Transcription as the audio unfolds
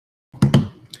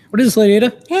What is this, Lady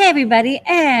Ada? Hey, everybody,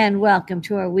 and welcome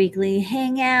to our weekly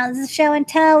hangout. This is Show and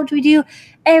Tell, which we do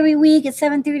every week at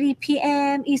 7:30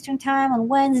 p.m. Eastern Time on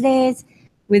Wednesdays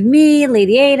with me,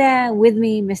 Lady Ada, with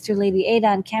me, Mr. Lady Ada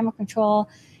on camera control,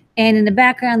 and in the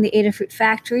background, the Adafruit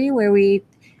factory, where we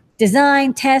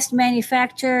design, test,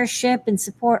 manufacture, ship, and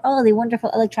support all of the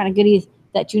wonderful electronic goodies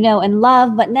that you know and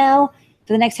love. But now,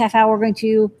 for the next half hour, we're going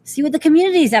to see what the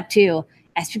community is up to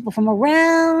as people from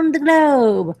around the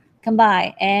globe come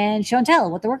by and show and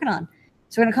tell what they're working on.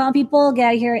 So we're going to call on people, get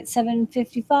out of here at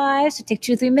 7:55. So take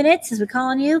 2 to 3 minutes as we call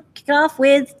on you. Kick it off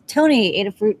with Tony,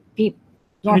 Adafruit Peep,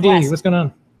 Northwest. What's going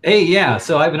on? Hey, yeah.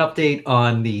 So I have an update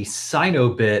on the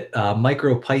Sinobit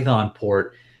micropython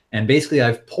port. And basically,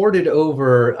 I've ported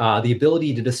over the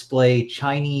ability to display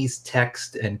Chinese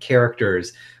text and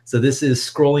characters. So this is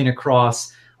scrolling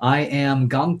across. I am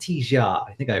Gang Tijia.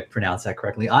 I think I pronounced that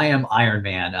correctly. I am Iron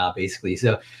Man, basically.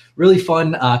 So really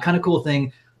fun, kind of cool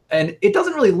thing. And it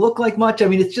doesn't really look like much. I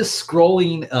mean, it's just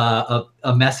scrolling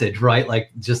a message, right? Like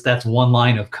just that's one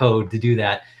line of code to do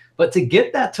that. But to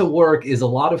get that to work is a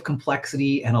lot of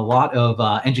complexity and a lot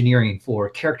of engineering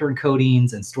for character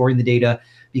encodings and storing the data.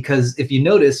 Because if you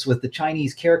notice with the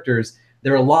Chinese characters,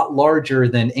 they're a lot larger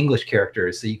than English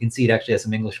characters. So you can see it actually has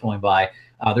some English going by.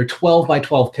 They're 12 by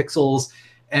 12 pixels.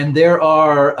 And there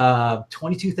are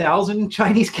 22,000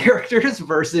 Chinese characters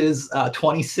versus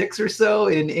 26 or so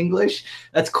in English.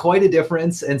 That's quite a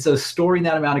difference. And so storing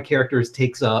that amount of characters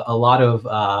takes a lot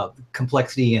of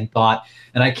complexity and thought.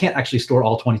 And I can't actually store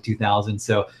all 22,000.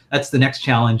 So that's the next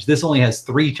challenge. This only has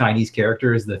 3 Chinese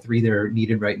characters, the 3 that are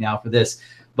needed right now for this.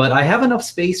 But I have enough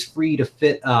space free to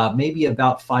fit maybe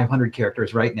about 500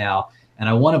 characters right now. And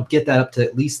I want to get that up to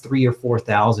at least 3,000 or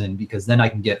 4,000 because then I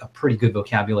can get a pretty good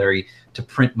vocabulary to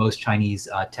print most Chinese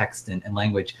text and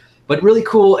language. But really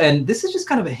cool. And this is just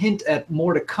kind of a hint at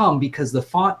more to come because the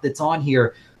font that's on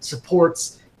here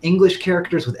supports English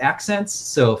characters with accents.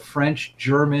 So French,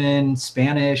 German,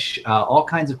 Spanish, all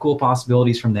kinds of cool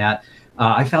possibilities from that.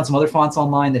 I found some other fonts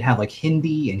online that have like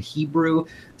Hindi and Hebrew.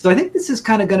 So I think this is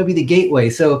kind of going to be the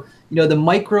gateway. So, you know, the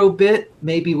microbit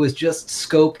maybe was just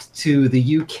scoped to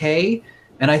the UK.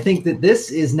 And I think that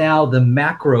this is now the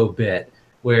macro bit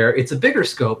where it's a bigger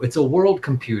scope. It's a world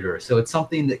computer. So it's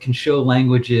something that can show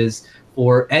languages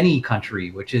for any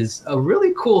country, which is a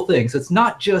really cool thing. So it's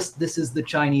not just this is the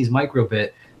Chinese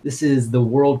microbit. This is the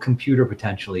world computer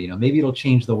potentially. You know, maybe it'll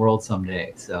change the world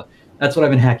someday. So that's what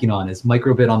I've been hacking on is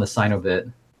microbit on the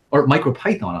Sinobit or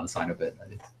micropython on the Sinobit.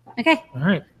 Okay. All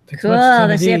right. Thanks Cool. so much,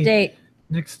 That's the update.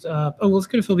 Next, let's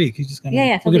go to Phil B. He's just gonna,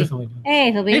 Yeah, Phil we'll B. go to Phil B.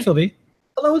 Hey, Phil B. Hey, Phil B.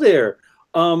 Hello there.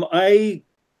 I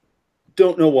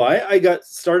don't know why I got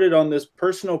started on this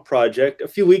personal project. A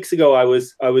few weeks ago, I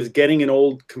was getting an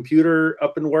old computer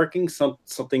up and working,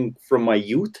 something from my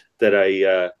youth that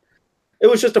it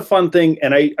was just a fun thing.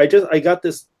 And I got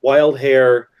this wild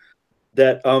hair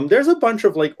that there's a bunch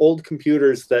of like old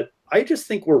computers that I just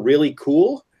think were really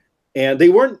cool. And they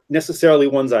weren't necessarily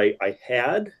ones I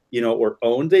had, you know, or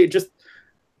owned. They just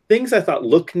things I thought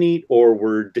looked neat or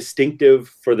were distinctive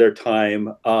for their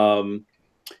time.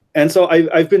 And so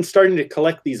I've been starting to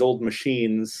collect these old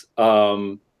machines.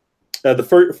 The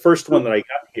first one that I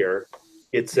got here,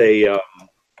 it's a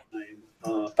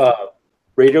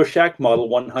Radio Shack Model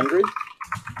 100.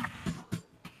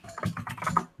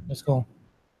 That's cool.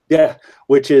 Yeah,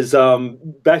 which is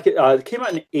it came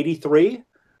out in '83.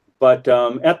 But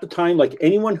at the time, like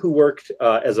anyone who worked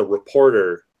as a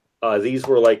reporter, these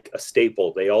were like a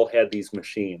staple. They all had these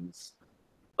machines.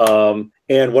 And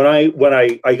when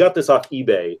I got this off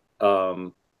eBay,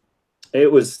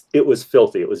 it was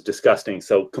filthy. It was disgusting.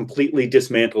 So completely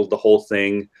dismantled the whole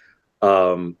thing,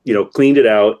 you know, cleaned it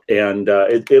out, and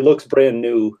it looks brand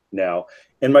new now.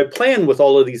 And my plan with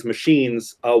all of these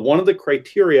machines, one of the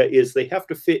criteria is they have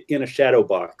to fit in a shadow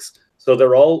box. So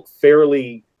they're all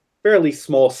fairly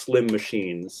small, slim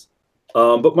machines.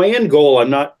 But my end goal, I'm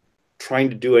not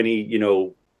trying to do any, you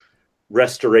know,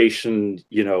 restoration,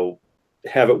 you know,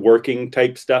 have it working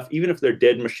type stuff, even if they're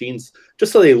dead machines,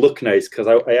 just so they look nice, because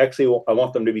I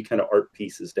want them to be kind of art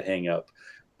pieces to hang up.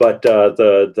 But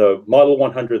the Model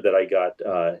 100 that I got,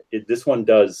 this one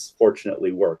does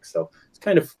fortunately work. So it's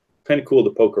kind of cool to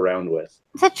poke around with.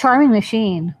 It's a charming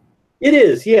machine. It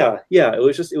is, yeah. It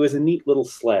was a neat little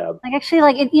slab. Like actually,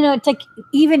 like it, you know, it's like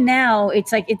even now,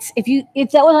 it's like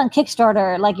if that was on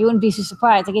Kickstarter, like you wouldn't be so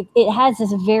surprised. Like it has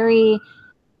this very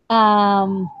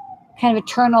kind of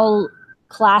eternal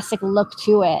classic look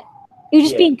to it. It would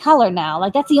just be in color now.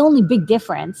 Like that's the only big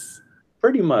difference.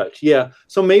 Pretty much, yeah.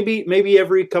 So maybe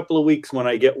every couple of weeks when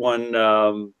I get one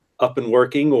up and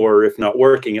working, or if not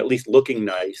working, at least looking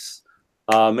nice,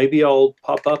 maybe I'll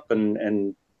pop up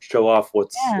and show off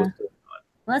what's Yeah. going on.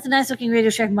 Well, that's a nice looking Radio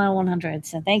Shack Model 100.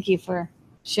 So thank you for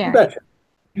sharing. You betcha.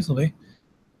 This will be.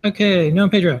 Okay, Noah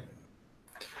and Pedro.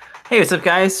 Hey, what's up,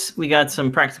 guys? We got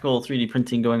some practical 3D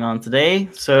printing going on today.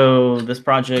 So this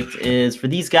project is for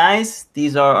these guys.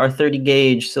 These are our 30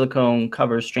 gauge silicone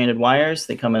cover stranded wires.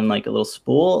 They come in like a little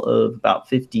spool of about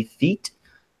 50 feet.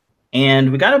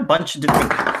 And we got a bunch of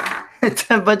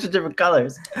different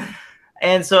colors.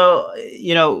 And so,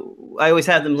 you know, I always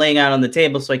have them laying out on the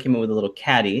table, so I came up with a little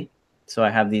caddy. So I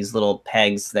have these little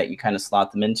pegs that you kind of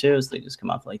slot them into. So they just come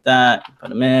off like that, you put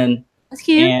them in. That's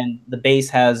cute. And the base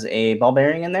has a ball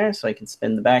bearing in there, so I can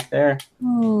spin the back there.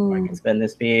 Or I can spin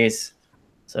this piece,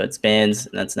 so it spins,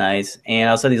 and that's nice. And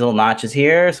also these little notches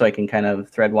here, so I can kind of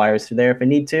thread wires through there if I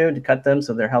need to cut them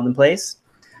so they're held in place.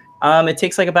 It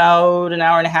takes like about an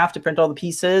hour and a half to print all the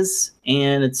pieces,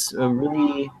 and it's a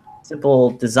really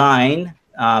simple design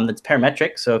that's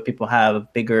parametric. So if people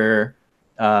have bigger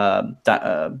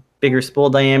spool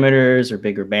diameters or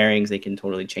bigger bearings, they can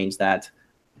totally change that,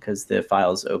 because the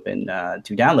file's open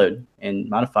to download and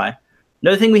modify.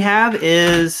 Another thing we have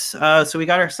is, so we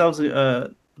got ourselves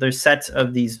their set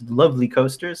of these lovely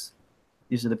coasters.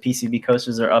 These are the PCB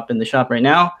coasters that are up in the shop right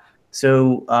now.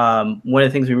 So one of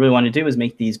the things we really want to do is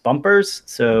make these bumpers.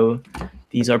 So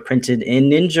these are printed in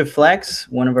Ninja Flex,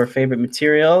 one of our favorite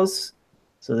materials.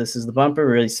 So this is the bumper,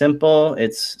 really simple.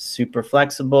 It's super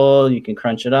flexible. You can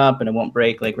crunch it up and it won't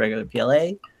break like regular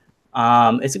PLA.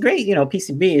 It's a great, you know,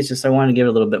 PCB. It's just I want to give it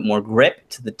a little bit more grip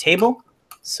to the table,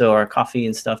 so our coffee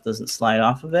and stuff doesn't slide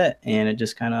off of it, and it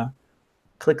just kind of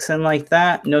clicks in like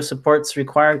that. No supports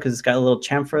required because it's got a little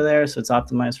chamfer there, so it's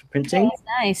optimized for printing. That's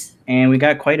nice. And we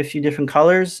got quite a few different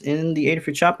colors in the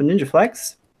Adafruit shop and Ninja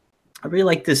Flex. I really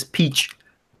like this peach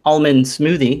almond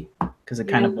smoothie because it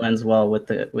kind of blends well with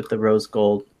the rose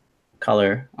gold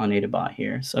color on Adabot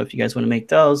here. So if you guys want to make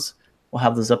those, we'll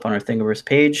have those up on our Thingiverse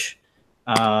page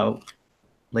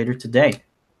later today.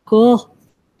 Cool.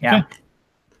 Yeah. Okay.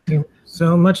 Thank you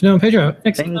so much, Noah and Pedro.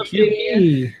 Next Thank up,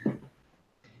 you. JP.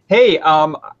 Hey,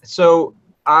 so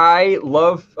I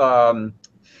love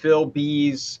Phil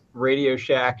B's Radio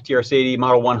Shack TRS-80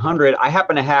 Model 100. I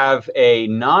happen to have a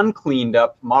non-cleaned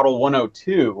up Model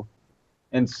 102.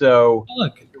 And so Oh,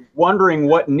 look. wondering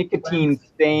what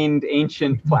nicotine-stained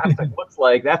ancient plastic looks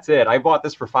like. That's it. I bought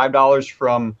this for $5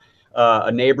 from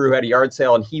a neighbor who had a yard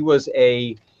sale, and he was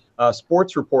a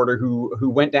sports reporter who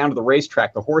went down to the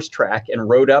racetrack, the horse track, and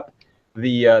rode up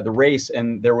the race.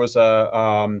 And there was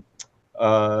a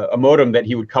modem that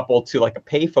he would couple to like a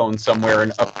payphone somewhere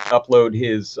and upload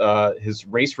his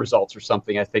race results or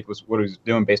something. I think was what he was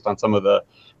doing based on some of the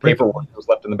paperwork that was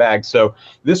left in the bag. So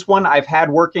this one I've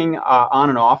had working on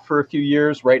and off for a few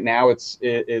years. Right now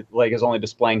it like is only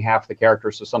displaying half the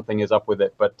character, so something is up with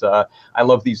it. But I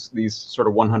love these sort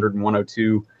of 100 and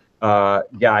 102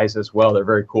 guys as well. They're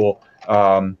very cool.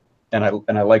 And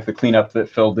I like the cleanup that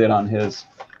Phil did on his.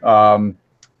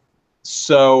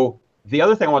 So the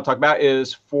other thing I want to talk about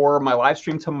is for my live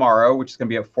stream tomorrow, which is going to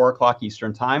be at 4 o'clock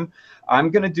Eastern time. I'm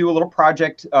going to do a little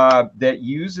project that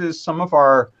uses some of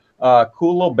our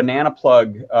cool little banana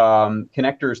plug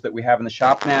connectors that we have in the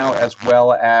shop now, as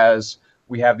well as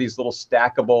we have these little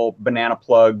stackable banana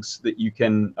plugs that you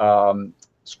can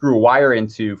screw a wire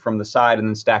into from the side and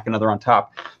then stack another on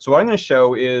top. So what I'm going to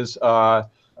show is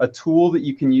a tool that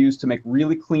you can use to make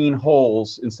really clean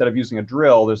holes instead of using a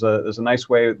drill. There's a nice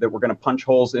way that we're going to punch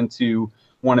holes into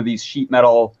one of these sheet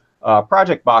metal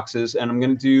project boxes, and I'm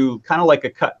going to do kind of like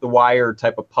a cut the wire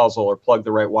type of puzzle or plug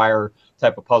the right wire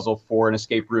type of puzzle for an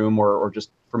escape room or just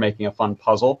for making a fun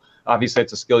puzzle. Obviously,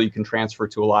 it's a skill you can transfer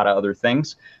to a lot of other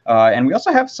things. And we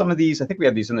also have some of these, I think we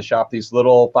have these in the shop, these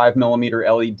little 5mm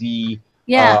LED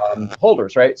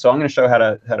holders, right? So I'm going to show how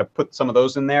to put some of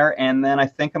those in there, and then I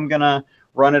think I'm going to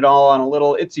run it all on a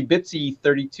little itsy bitsy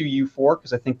 32U4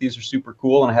 because I think these are super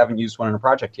cool and I haven't used one in a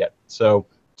project yet. So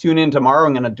tune in tomorrow.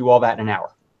 I'm going to do all that in an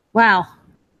hour. Wow.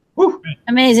 Woo.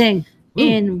 Amazing. Woo.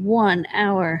 In 1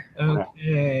 hour.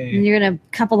 Okay. And you're going to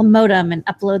couple the modem and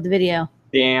upload the video.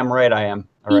 Damn right I am.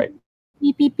 All right.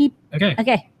 Beep, beep, beep. Okay.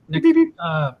 Okay. Next,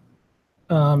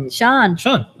 Sean.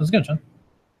 Sean, let's go, Sean.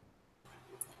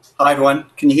 Hi, everyone.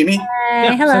 Can you hear me? Hi,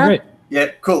 Yeah, hello. so great. Yeah,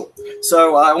 cool.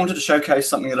 So I wanted to showcase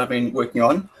something that I've been working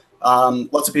on.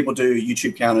 Lots of people do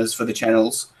YouTube counters for the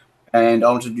channels, and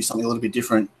I wanted to do something a little bit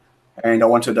different. And I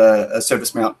wanted a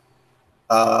surface mount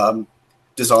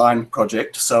design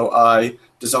project. So I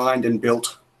designed and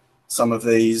built some of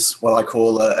these, what I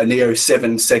call a Neo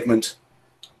 7 segment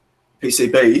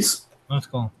PCBs. That's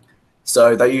cool.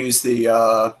 So they use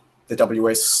the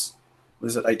WS, what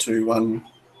is it, 821B,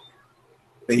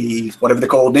 whatever they're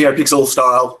called, NeoPixel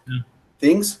style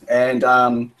things. And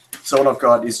so what I've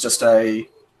got is just you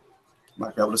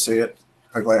might be able to see it.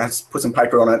 Hopefully I put some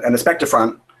paper on it and a Spectre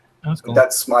front. That's cool.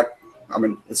 That's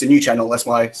it's a new channel. That's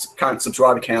my current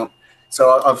subscriber count.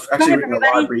 So I've actually written a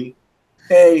library.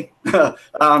 Hey.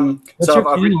 What's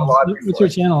your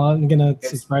channel? I'm going to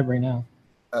subscribe right now.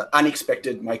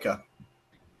 Unexpected Maker,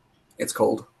 it's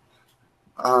called.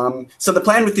 So the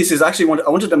plan with this is I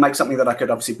wanted to make something that I could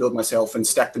obviously build myself and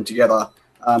stack them together.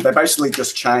 They basically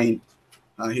just chain.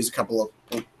 Here's a couple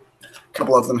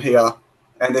of them here,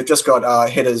 and they've just got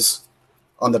headers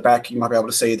on the back. You might be able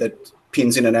to see that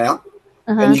pins in and out,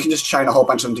 and you can just chain a whole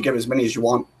bunch of them together, as many as you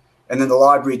want. And then the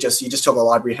library you just tell the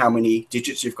library how many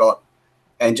digits you've got,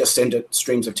 and just send it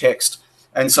streams of text.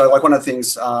 And so like one of the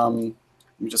things, let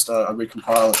me just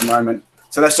recompile at the moment.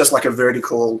 So that's just like a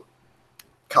vertical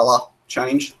color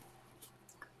change.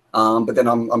 But then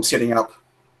I'm setting up.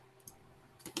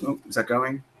 Oh, is that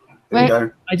going? There you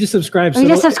go. I just subscribed. We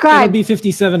just subscribed. It'll be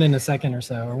 57 in a second or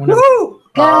so. Or whenever. Woo!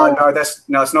 No, it's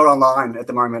not online at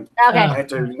the moment. Okay. I had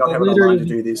to not have it online to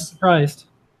do this. Surprised.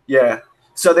 Yeah.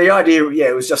 So the idea,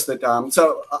 it was just that.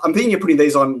 So I'm thinking of putting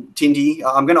these on Tindy.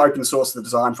 I'm going to open source the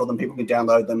design for them. People can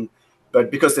download them, but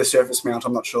because they're surface mount,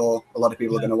 I'm not sure a lot of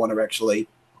people are going to want to actually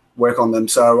work on them.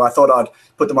 So I thought I'd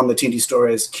put them on the Tindy store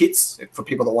as kits for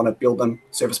people that want to build them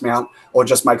surface mount, or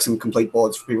just make some complete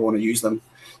boards for people who want to use them.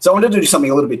 So I wanted to do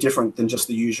something a little bit different than just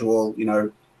the usual,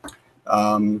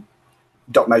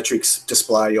 dot matrix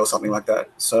display or something like that.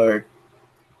 So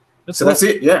that's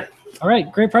it. Yeah. All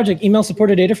right, great project. Email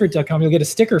support@adafruit.com. You'll get a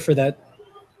sticker for that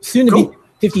soon to be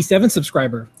 57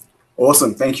 subscriber.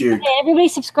 Awesome. Thank you. Okay, everybody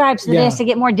subscribes to this to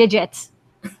get more digits.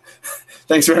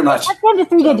 Thanks very much. Let's go to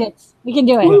 3 digits. We can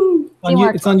do it.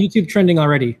 It's on YouTube trending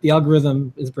already. The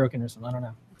algorithm is broken or something. I don't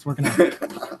know. It's working out.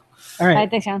 All right.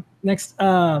 Thanks, Sean. Next,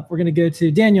 we're going to go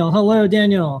to Daniel. Hello,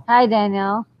 Daniel. Hi,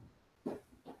 Daniel.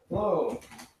 Hello.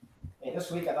 Hey,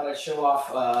 this week I thought I'd show off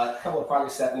a couple of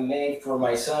projects that we made for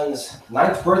my son's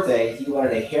 9th birthday. He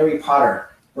wanted a Harry Potter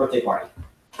birthday party.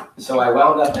 So I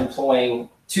wound up employing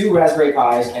 2 Raspberry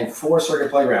Pis and 4 circuit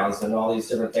playgrounds and all these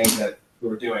different things that we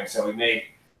were doing. So we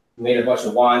made a bunch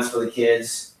of wands for the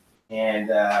kids. And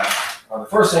one of the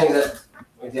first things that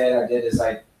I did is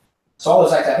I saw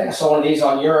this. I think I saw one of these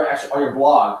on your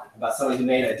blog about somebody who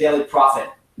made a daily profit.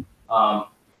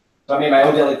 So I made my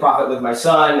own daily profit with my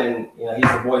son, and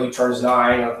he's the boy who turns 9.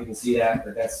 I don't know if you can see that,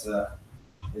 but that's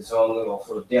his own little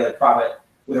sort of daily profit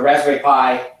with a Raspberry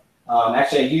Pi.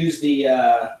 Actually, I used the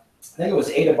I think it was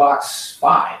AdaBox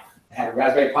 5. It had a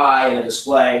Raspberry Pi and a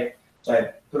display, so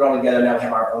I put it all together. Now we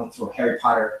have our own sort of Harry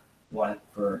Potter one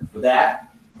for that.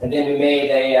 And then we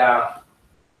made a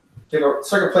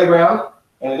circuit playground,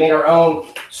 and we made our own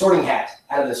sorting hat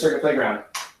out of the circuit playground.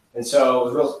 And so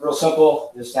it was real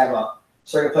simple. Just have a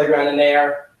circuit playground in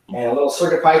there and a little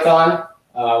CircuitPython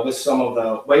with some of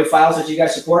the WAV files that you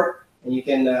guys support. And you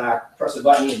can press a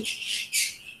button and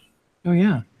oh,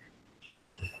 yeah.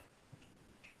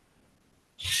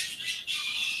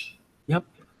 Yep.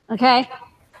 Okay.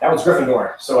 that was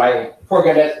Gryffindor. So I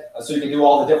programmed it so you could do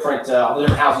all the different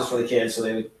houses for the kids, so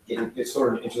they would get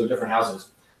sorted into their different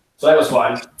houses. So that was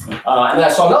fun. And then I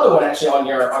saw another one actually on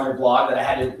your blog that I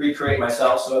had to recreate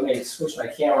myself. So let me switch my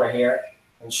camera here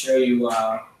and show you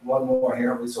one more here.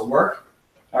 Hopefully this will work.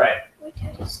 All right.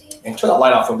 And turn that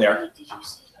light off from there.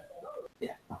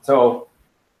 Yeah. So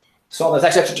let's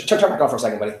actually turn it back on for a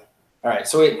second, buddy. All right.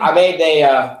 So I made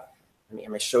a. Let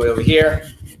me show you over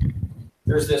here.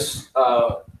 There's this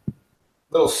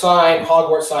little sign,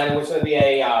 Hogwarts sign, which is going to be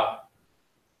a.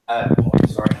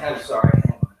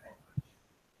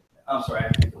 I'm sorry.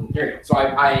 Here you go. So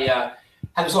I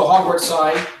had this little Hogwarts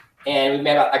sign, and we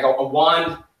made a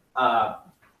wand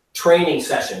training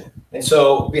session. And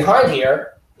so behind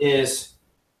here is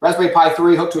Raspberry Pi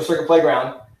 3 hooked to a circuit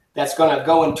playground that's going to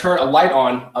go and turn a light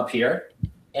on up here.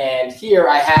 And here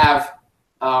I have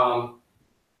a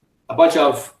bunch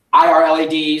of IR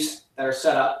LEDs that are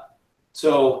set up.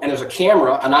 So, and there's a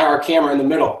camera, an IR camera in the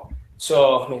middle.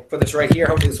 So let me put this right here.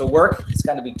 Hopefully this will work. It's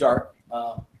got to be dark.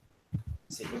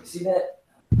 Let's see, can you see that?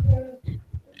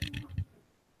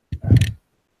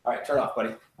 All right, turn it off,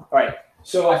 buddy. All right,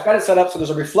 so I've got it set up so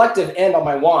there's a reflective end on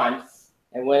my wand,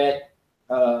 and when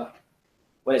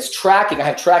it's tracking, I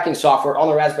have tracking software on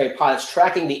the Raspberry Pi that's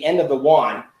tracking the end of the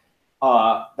wand.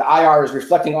 The IR is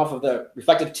reflecting off of the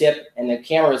reflective tip, and the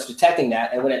camera is detecting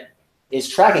that. And when it is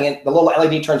tracking it, the little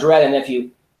LED turns red. And if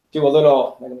you do a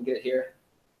little, let me get it here,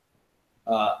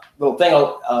 little thing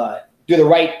will do the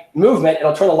right movement,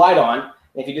 it'll turn the light on.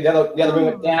 And if you do the other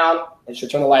movement down, it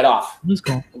should turn the light off. That's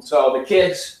cool. And so the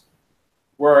kids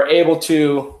were able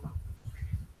to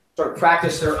sort of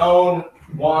practice their own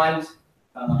wand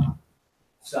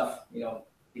stuff,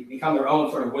 become their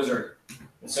own sort of wizard.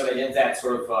 And so they did that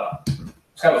sort of,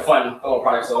 it's kind of a fun little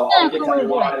project. So I'll get kind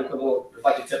of on it and put a little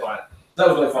reflective tip on it. That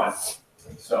was really fun.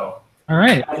 So. All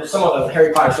right. Just some of the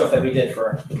Harry Potter stuff that we did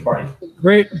for the party.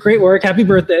 Great work. Happy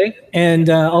birthday. And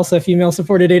also, if email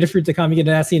supported Adafruit.com, you get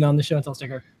an Asina on the show and tell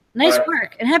sticker. Nice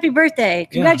work. And happy birthday.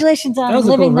 Congratulations on was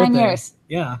a living cool 9 birthday. years.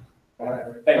 Yeah. All right.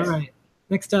 Thanks. All right.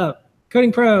 Next up,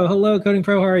 Coding Pro. Hello, Coding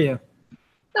Pro. How are you?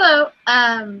 Hello.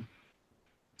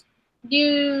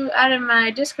 You added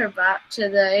my Discord bot to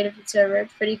the Adafruit server.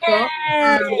 It's pretty cool.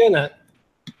 Thanks for doing that.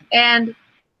 And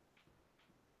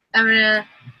I'm going to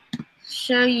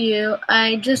show you.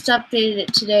 I just updated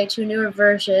it today to a newer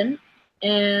version.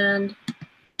 And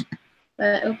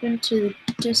I opened to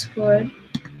the Discord.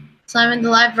 So I'm in the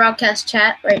live broadcast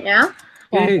chat right now.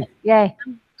 Yay. Yay.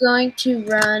 I'm going to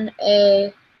run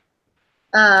a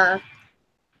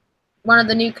one of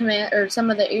the new command or some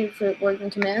of the Adafruit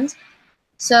working commands.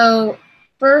 So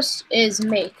first is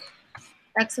make, !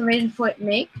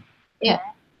 Make.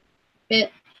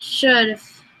 It should.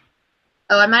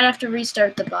 Oh, I might have to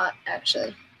restart the bot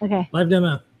actually. Okay. Live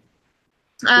demo.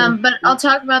 But I'll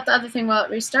talk about the other thing while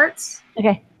it restarts.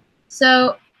 Okay.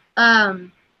 So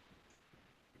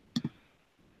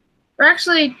or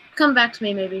actually, come back to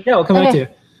me maybe. Yeah, we'll come back to you.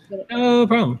 No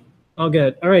problem. All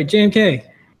good. All right, JMK.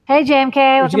 Hey,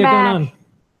 JMK. What you got going on?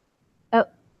 Oh,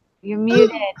 you're muted.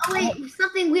 Oh, wait,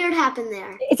 something weird happened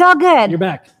there. It's all good. You're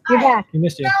back. You're back. We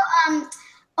missed you. So,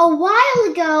 a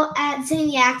while ago at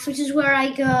Zaniacs, which is where I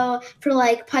go for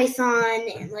like Python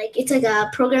and like it's like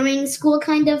a programming school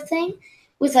kind of thing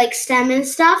with like STEM and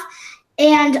stuff.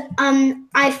 And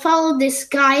I followed this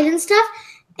guide and stuff,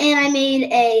 and I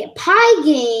made a Pi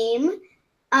game.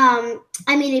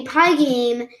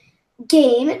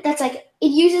 That's like it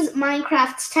uses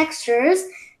Minecraft's textures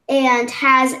and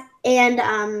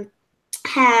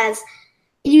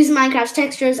it uses Minecraft's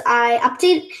textures. I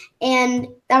updated, and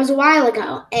that was a while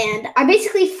ago, and I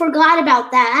basically forgot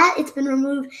about that. It's been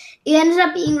removed. It ended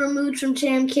up being removed from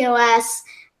JMKOS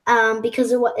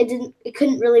because it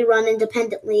couldn't really run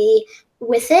independently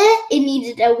with it. It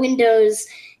needed a Windows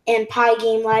and Pi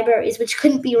game libraries, which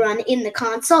couldn't be run in the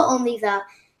console. Only the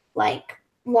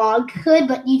log could,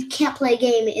 but you can't play a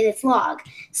game in its log.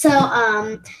 So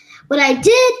what I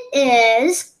did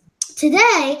is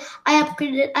today I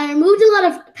removed a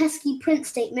lot of pesky print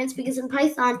statements because in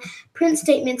Python print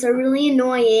statements are really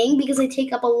annoying because they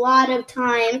take up a lot of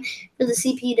time for the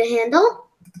CPU to handle.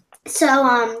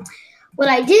 So what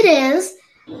I did is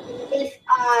if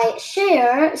I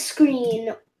share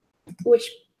screen, which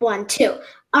one, two.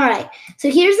 All right,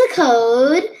 so here's the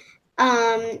code.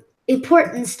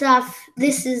 Important stuff.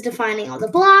 This is defining all the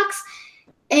blocks.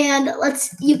 And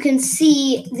you can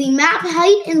see the map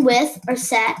height and width are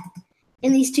set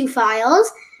in these two files.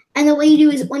 And the way you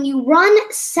do is when you run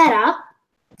setup,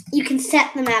 you can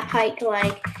set the map height to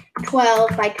like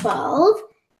 12 by 12.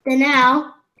 Then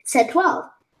now it's set 12.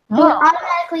 So it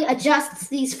automatically adjusts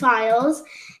these files.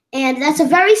 And that's a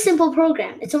very simple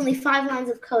program. It's only 5 lines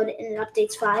of code and it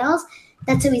updates files.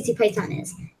 That's how easy Python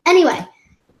is. Anyway,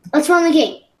 let's run the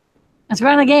game. Let's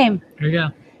run the game. Here we go.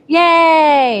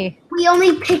 Yay! We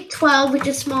only picked 12, which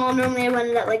is small. Normally I run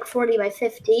it at like 40 by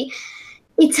 50.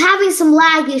 It's having some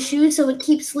lag issues, so it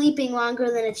keeps sleeping longer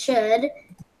than it should.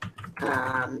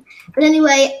 But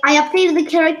anyway, I updated the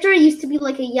character. It used to be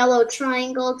like a yellow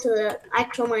triangle to the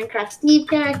actual Minecraft Steve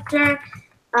character.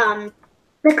 The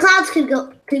clouds could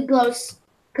go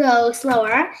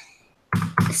slower.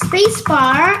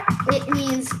 Spacebar, it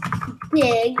means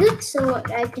dig. So what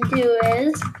I can do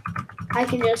is I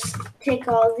can just take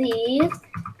all these,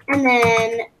 and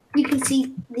then you can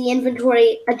see the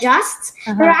inventory adjusts.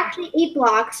 There are actually 8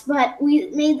 blocks, but we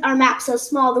made our map so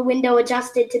small, the window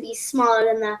adjusted to be smaller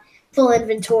than the full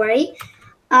inventory.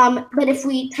 But if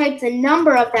we type the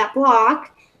number of that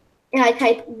block, and I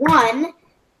type 1,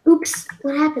 oops,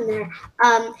 what happened there?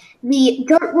 The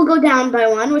dirt will go down by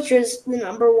 1, which is the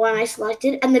number 1 I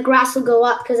selected, and the grass will go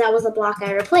up because that was the block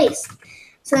I replaced.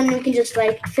 So then we can just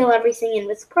like fill everything in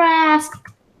with grass.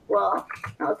 Well,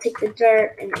 I'll take the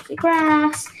dirt and make it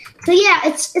grass. So yeah,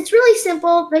 it's really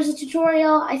simple. There's a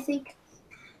tutorial, I think.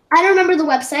 I don't remember the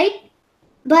website,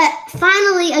 but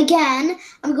finally, again,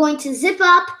 I'm going to zip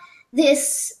up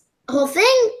this whole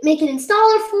thing, make an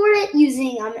installer for it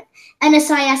using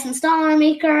NSIS installer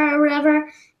maker or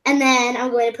whatever, and then I'm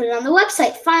going to put it on the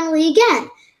website finally again.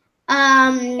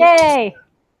 Yay!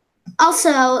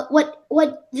 Also,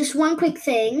 just one quick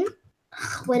thing.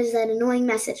 What is that annoying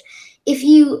message? If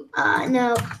you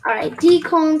know, all right,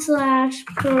 d:/program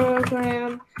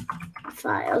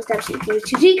files, that's to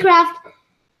gcraft.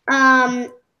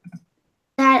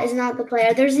 That is not the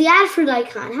player. There's the Adafruit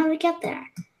icon. How did it get there?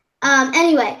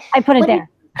 Anyway. I put it there.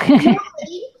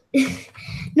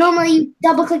 Normally, you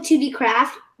double-click 2D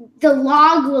Craft, the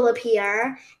log will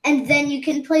appear, and then you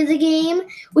can play the game,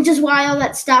 which is why all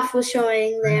that stuff was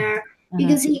showing there. You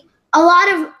can see a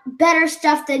lot of better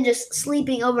stuff than just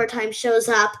sleeping overtime shows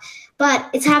up, but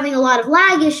it's having a lot of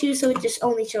lag issues, so it's just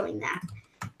only showing that.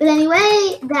 But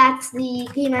anyway, that's the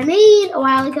game I made a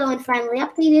while ago and finally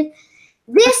updated.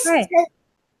 This Right.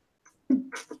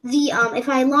 if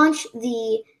I launch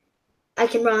I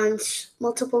can run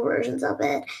multiple versions of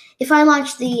it. If I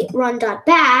launch the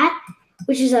run.bat,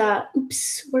 which is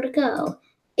where'd it go?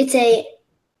 It's a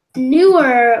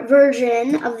newer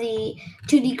version of the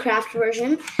 2D Craft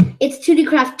version. It's 2D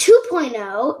Craft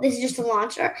 2.0. This is just a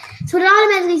launcher. So what it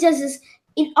automatically does is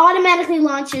it automatically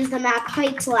launches the map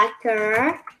height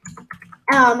selector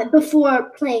before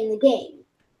playing the game.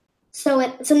 So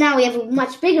now we have a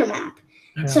much bigger map.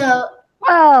 Yeah. So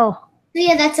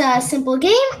yeah, that's a simple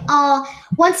game.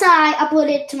 Once I upload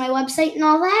it to my website and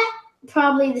all that,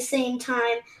 probably the same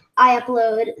time I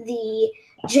upload the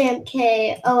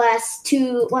JMK OS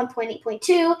to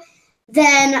 1.8.2,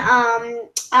 then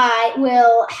I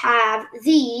will have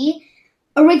the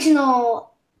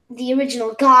original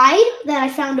guide that I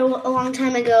found a long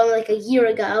time ago, like a year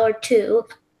ago or two.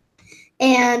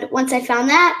 And once I found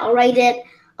that, I'll write it.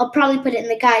 I'll probably put it in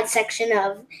the guide section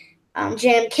of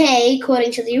JMK,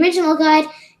 quoting to the original guide,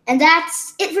 and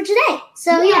that's it for today.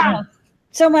 So yeah.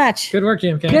 So much. Good work,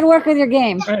 JMK. Good work with your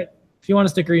game. All right. If you want a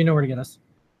sticker, you know where to get us.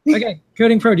 Okay.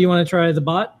 Coding Pro, do you want to try the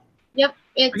bot? Yep,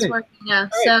 it's working now.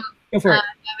 Right. So Go for it. I have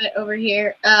it over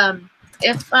here.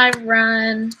 If I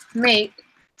run make,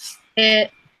 it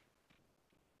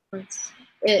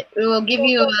will give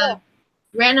you a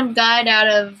random guide out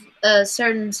of a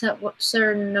certain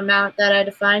amount that I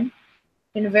define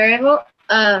in a variable.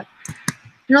 And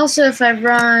also if I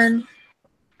run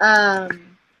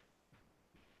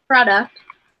product,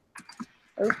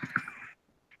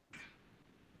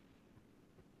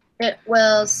 it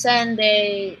will send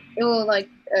this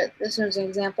is an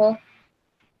example.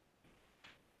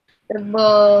 It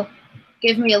will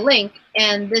give me a link,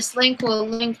 and this link will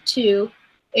link to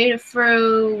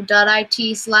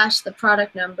adafruit.it/the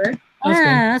product number.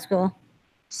 That's cool.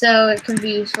 So it can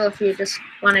be useful if you just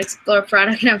want to explore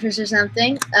product numbers or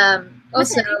something.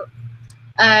 Also,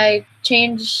 I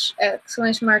change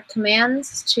exclamation mark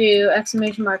commands to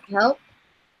exclamation mark help.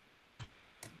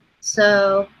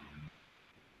 So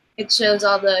it shows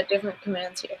all the different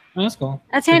commands here. Oh, that's cool.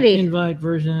 That's handy. Invite,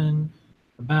 version,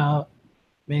 about,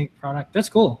 make, product. That's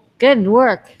cool. Good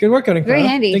work. Good work, Coding Pro. Very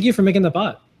handy. Thank you for making the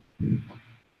bot.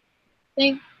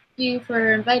 Thank you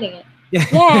for inviting it.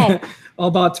 Yeah. Yay. All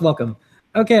bots welcome.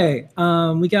 Okay,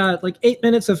 we got like 8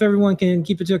 minutes, so if everyone can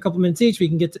keep it to a couple minutes each, we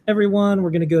can get to everyone. We're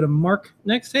going to go to Mark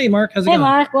next. Hey, Mark, how's it Hey, going?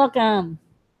 Mark, welcome.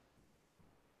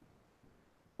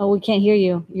 Oh, we can't hear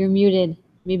you. You're muted.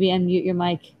 Maybe unmute your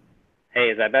mic. Hey,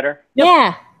 is that better? Yep.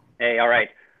 Yeah. Hey, all right.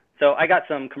 So I got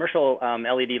some commercial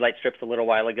LED light strips a little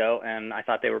while ago, and I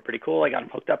thought they were pretty cool. I got them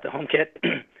hooked up to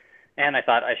HomeKit, and I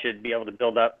thought I should be able to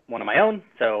build up one of my own,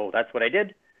 so that's what I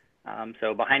did.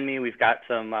 So behind me, we've got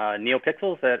some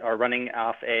neopixels that are running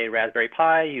off a Raspberry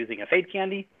Pi using a fade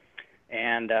candy,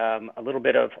 and a little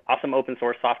bit of awesome open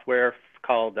source software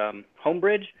called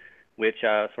Homebridge, which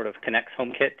sort of connects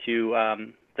HomeKit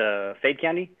to the fade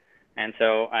candy. And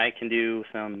so I can do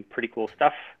some pretty cool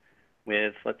stuff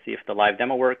with, let's see if the live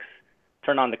demo works.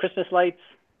 Turn on the Christmas lights.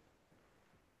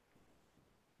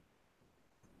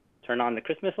 Turn on the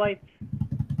Christmas lights.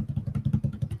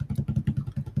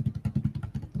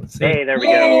 Hey, there we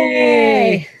go.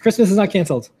 Yay! Christmas is not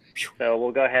canceled. So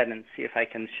we'll go ahead and see if I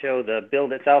can show the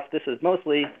build itself. This is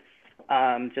mostly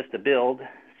just a build.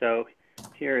 So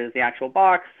here is the actual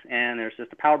box, and there's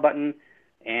just a power button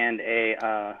and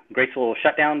a graceful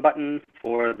shutdown button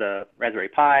for the Raspberry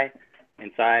Pi.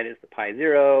 Inside is the Pi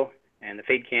Zero and the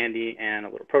fade candy and a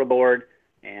little proto board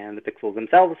and the pixels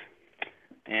themselves.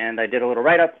 And I did a little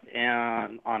write-up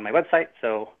on my website,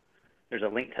 so there's a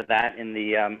link to that in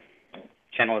the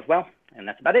channel as well, and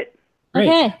that's about it. Great.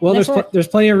 Okay, well, there's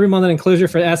plenty of room on that enclosure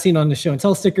for as seen on the show and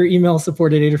tell sticker, email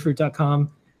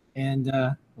support@adafruit.com, and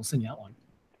we'll send you out one.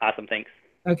 Awesome, thanks.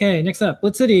 Okay, next up,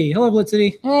 Blitz City. Hello, Blitz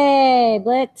City. Hey,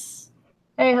 Blitz.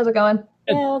 Hey, how's it going?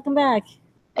 Yeah, welcome back.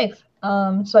 Thanks.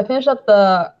 So I finished up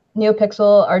the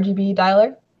NeoPixel RGB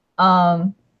dialer.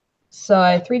 So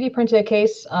I 3D printed a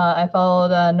case. I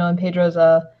followed Noah and Pedro's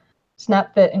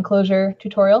snap fit enclosure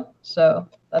tutorial, so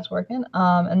that's working.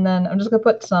 And then I'm just gonna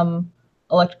put some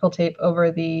electrical tape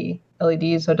over the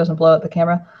LEDs so it doesn't blow out the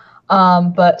camera.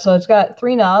 So it's got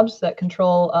 3 knobs that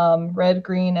control red,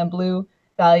 green, and blue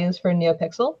values for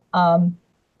NeoPixel.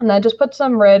 And I just put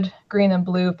some red, green, and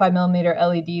blue 5mm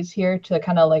LEDs here to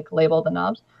kind of like label the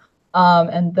knobs.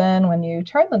 And then when you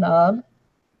turn the knob,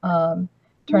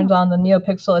 turns on the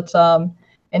NeoPixel. It's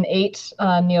an 8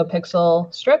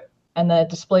 NeoPixel strip, and then it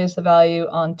displays the value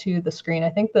onto the screen. I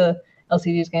think the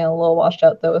LCD is getting a little washed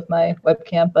out though with my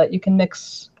webcam, but you can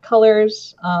mix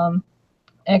colors, and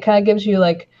it kind of gives you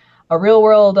like a real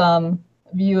world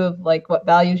view of like what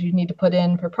values you need to put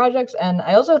in for projects. And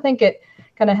I also think it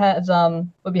kind of has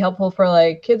would be helpful for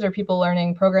like kids or people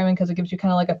learning programming, because it gives you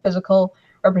kind of like a physical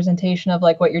representation of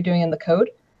like what you're doing in the code.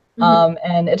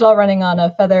 And it's all running on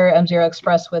a Feather M0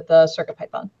 Express with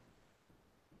CircuitPython.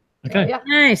 Okay. So, yeah.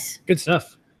 Nice. Good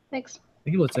stuff. Thanks.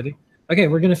 Thank you, Blitzity. Okay,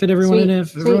 we're gonna fit everyone in.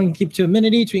 If everyone can keep to a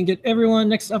minute each, we can get everyone.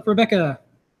 Next up, Rebecca.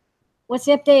 What's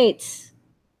the updates?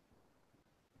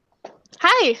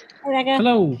 Hi. Rebecca.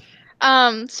 Hello.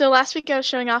 So last week I was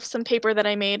showing off some paper that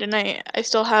I made, and I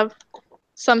still have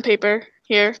some paper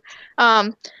here.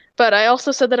 But I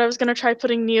also said that I was going to try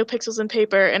putting NeoPixels in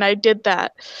paper, and I did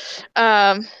that.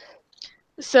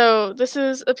 So this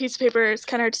is a piece of paper. It's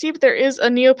kind of hard to see, but there is a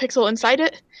NeoPixel inside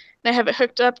it, and I have it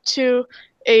hooked up to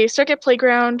a circuit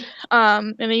playground,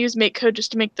 and I use MakeCode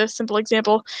just to make this simple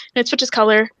example, and it switches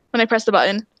color when I press the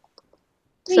button.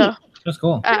 Neat. So that's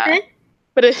cool.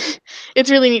 But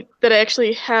it's really neat that I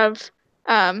actually have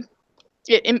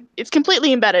it's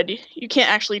completely embedded. You can't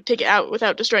actually take it out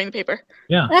without destroying the paper.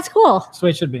 Yeah. That's cool. That's the way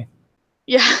it should be.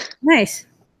 Yeah. Nice.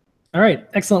 All right.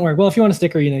 Excellent work. Well, if you want a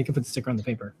sticker, you can put the sticker on the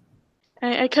paper.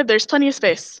 I could. There's plenty of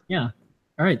space. Yeah.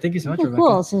 All right. Thank you so much, Oh, Rebecca.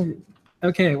 cool. So,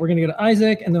 okay, we're gonna go to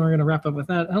Isaac, and then we're gonna wrap up with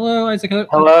that. Hello, Isaac.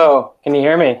 Hello. Can you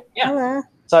hear me? Yeah. hello.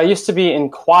 So I used to be in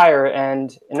choir,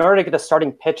 and in order to get a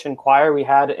starting pitch in choir,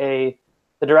 the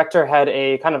director had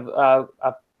a kind of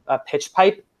a pitch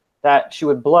pipe that she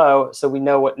would blow, so we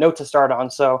know what note to start on.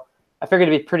 So I figured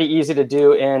it'd be pretty easy to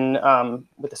do in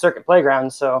with the circuit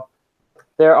playground. So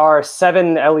there are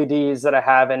 7 LEDs that I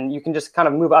have, and you can just kind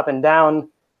of move up and down,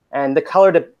 and the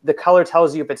color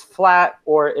tells you if it's flat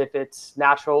or if it's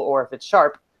natural or if it's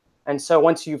sharp. And so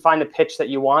once you find a pitch that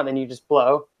you want, then you just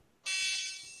blow.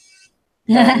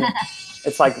 And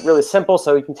it's like really simple,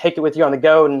 so you can take it with you on the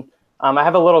go. And I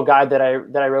have a little guide that I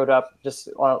wrote up just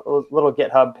on a little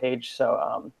GitHub page.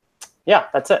 So yeah,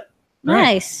 that's it.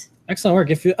 Nice. Excellent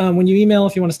work. If when you email,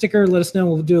 if you want a sticker, let us know.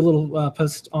 We'll do a little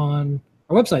post on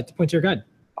our website to point to your guide.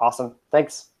 Awesome.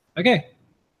 Thanks. Okay.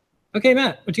 Okay,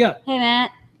 Matt, what you got? Hey,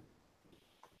 Matt.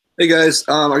 Hey guys,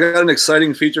 I got an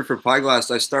exciting feature for PyGlass.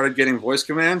 I started getting voice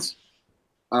commands.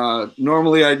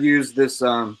 Normally I'd use this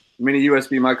mini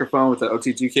USB microphone with an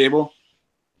OTG cable,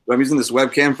 but I'm using this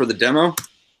webcam for the demo.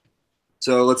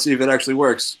 So let's see if it actually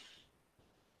works.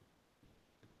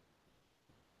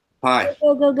 Hi.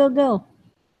 Go, go, go, go.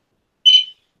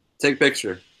 Take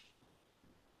picture.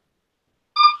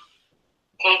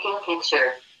 Taking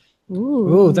picture.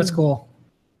 Ooh, that's cool.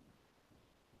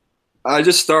 I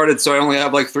just started, so I only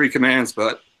have like 3 commands,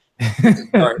 but That's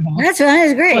great. That's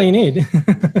all you need.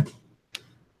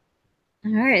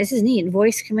 All right, this is neat.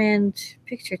 Voice command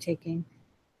picture taking.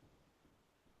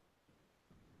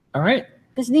 All right.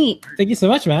 That's neat. Thank you so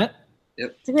much, Matt.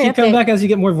 Yep. It's a great Keep coming update. back as you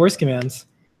get more voice commands.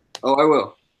 Oh, I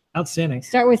will. Outstanding.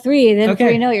 Start with 3, then before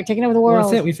Okay. you know it, you're taking over the Well, world.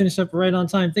 that's it. We finished up right on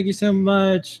time. Thank you so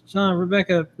much, John,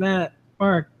 Rebecca, Matt,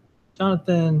 Mark,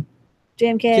 Jonathan,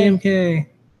 JMK,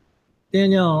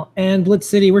 Danielle, and Blitz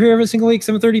City. We're here every single week,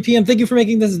 7:30 p.m. Thank you for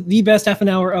making this the best half an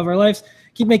hour of our lives.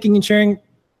 Keep making and sharing.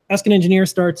 Ask an Engineer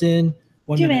starts in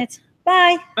 1 2 minute. minutes.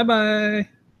 Bye. Bye-bye.